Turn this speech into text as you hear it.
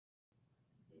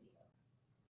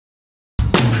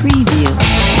Preview.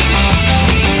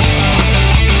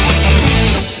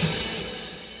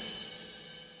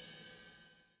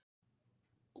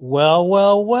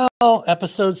 Well,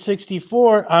 episode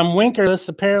 64. I'm Winkerless.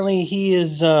 Apparently he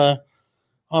is on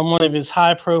one of his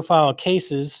high-profile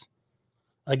cases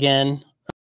again.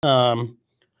 So I'm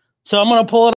going to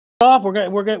pull it off. We're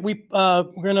going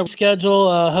to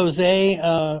schedule Jose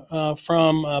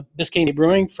from Biscayne Bay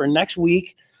Brewing for next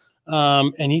week,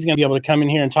 and he's going to be able to come in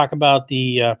here and talk about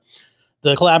the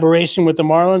collaboration with the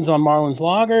Marlins on Marlins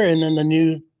Lager, and then the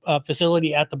new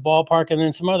facility at the ballpark, and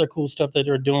then some other cool stuff that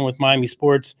they're doing with Miami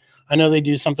sports. I know they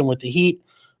do something with the Heat,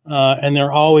 and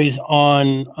they're always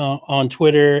on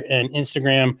Twitter and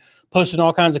Instagram posting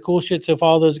all kinds of cool shit. So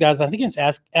follow those guys. I think it's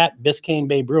at Biscayne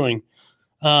Bay Brewing.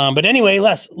 But anyway,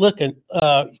 let's look at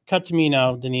cut to me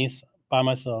now, Denise, by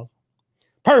myself.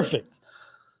 Perfect.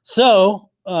 So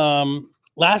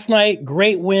last night,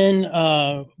 great win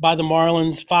by the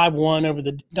Marlins, 5-1 over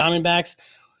the Diamondbacks.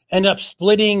 End up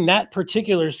splitting that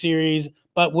particular series,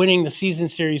 but winning the season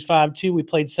series 5-2. We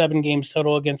played 7 games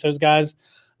total against those guys.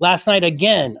 Last night,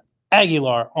 again,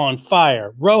 Aguilar on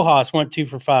fire. Rojas went 2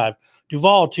 for 5.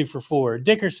 Duvall 2 for 4.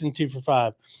 Dickerson 2 for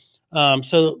 5.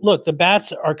 So, look, the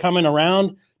bats are coming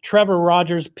around. Trevor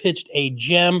Rogers pitched a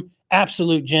gem,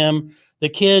 absolute gem. The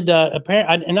kid,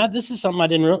 apparently, this is something I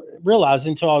didn't realize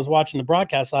until I was watching the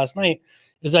broadcast last night,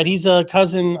 is that he's a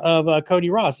cousin of Cody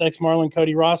Ross, ex-Marlin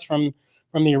Cody Ross from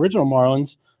the original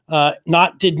Marlins.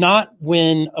 Did not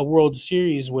win a World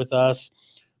Series with us,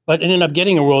 but ended up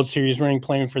getting a World Series ring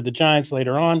playing for the Giants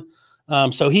later on.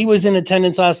 So he was in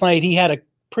attendance last night. He had a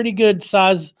pretty good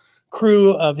size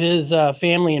crew of his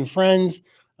family and friends.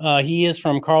 He is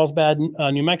from Carlsbad,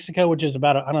 New Mexico, which is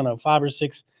about, 5 or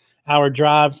 6 hour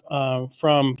drive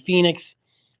from Phoenix.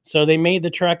 So they made the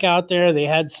trek out there. They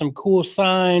had some cool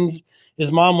signs.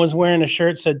 His mom was wearing a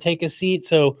shirt that said, "Take a seat."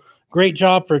 So great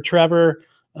job for Trevor.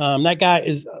 That guy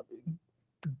is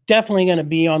definitely going to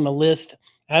be on the list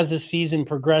as the season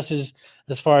progresses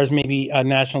as far as maybe a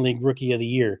National League Rookie of the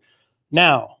Year.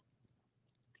 Now,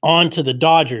 on to the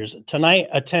Dodgers. Tonight,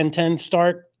 a 10-10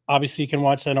 start. Obviously, you can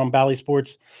watch that on Bally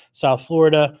Sports, South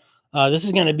Florida. This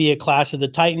is going to be a clash of the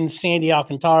Titans, Sandy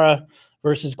Alcantara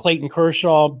versus Clayton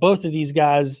Kershaw. Both of these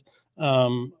guys,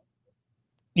 they're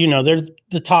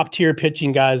the top-tier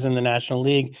pitching guys in the National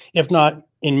League, if not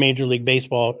in Major League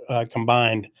Baseball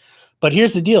combined. But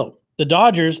here's the deal. The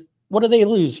Dodgers, what do they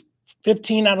lose?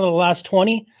 15 out of the last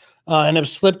 20 and have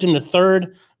slipped into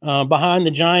third behind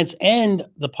the Giants and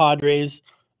the Padres.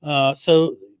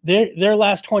 So their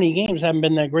last 20 games haven't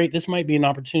been that great. This might be an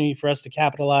opportunity for us to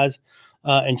capitalize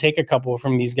and take a couple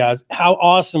from these guys. How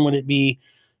awesome would it be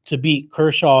to beat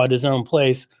Kershaw at his own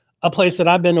place, a place that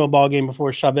I've been to a ball game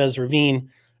before, Chavez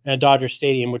Ravine at Dodger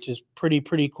Stadium, which is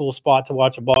pretty cool spot to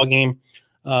watch a ball game.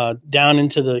 Down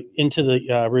into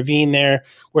the ravine there,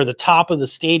 where the top of the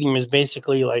stadium is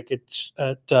basically like it's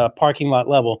at parking lot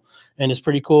level, and it's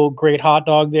pretty cool. Great hot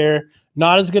dog there.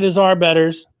 Not as good as our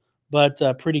betters, but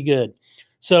pretty good.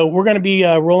 So we're going to be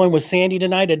rolling with Sandy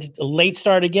tonight. A late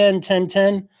start again,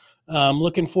 10-10.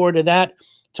 Looking forward to that.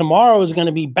 Tomorrow is going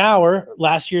to be Bauer,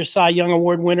 last year's Cy Young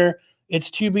Award winner. It's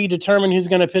to be determined who's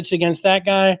going to pitch against that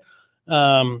guy.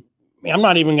 I'm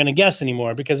not even going to guess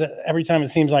anymore because every time it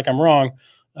seems like I'm wrong.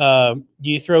 Do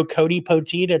you throw Cody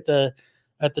Poteet at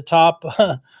the top,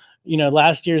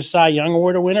 last year's Cy Young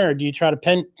Award winner, or do you try to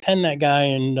pen that guy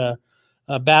and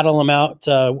battle him out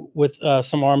with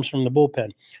some arms from the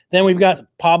bullpen? Then we've got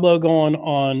Pablo going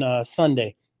on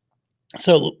Sunday.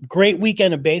 So great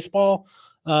weekend of baseball.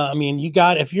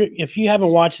 If you haven't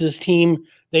watched this team,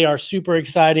 they are super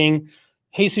exciting.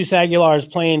 Jesus Aguilar is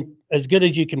playing as good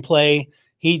as you can play.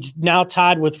 He's now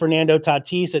tied with Fernando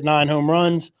Tatis at 9 home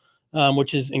runs,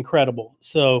 which is incredible.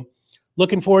 So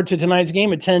looking forward to tonight's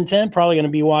game at 10-10. Probably going to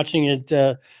be watching it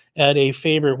at a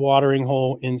favorite watering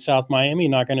hole in South Miami.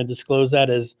 Not going to disclose that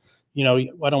as,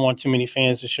 I don't want too many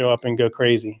fans to show up and go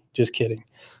crazy. Just kidding.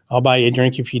 I'll buy you a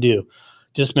drink if you do.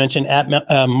 Just mention at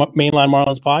Mainline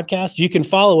Marlins Podcast. You can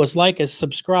follow us, like us,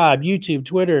 subscribe, YouTube,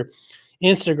 Twitter,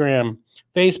 Instagram,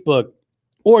 Facebook,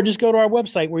 or just go to our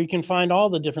website where you can find all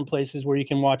the different places where you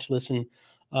can watch, listen,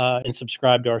 and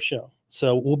subscribe to our show.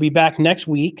 So we'll be back next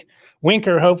week.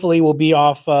 Winker hopefully will be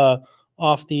off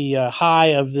the high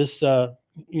of this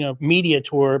media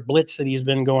tour blitz that he's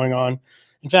been going on.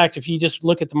 In fact, if you just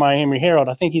look at the Miami Herald,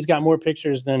 I think he's got more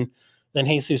pictures than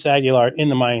Jesus Aguilar in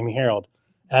the Miami Herald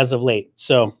as of late.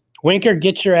 So Winker,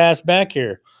 get your ass back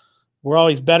here. We're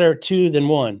always better 2 than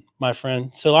 1, my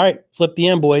friend. So, all right, flip the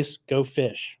end, boys. Go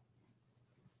fish.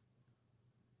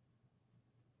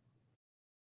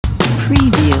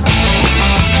 Preview.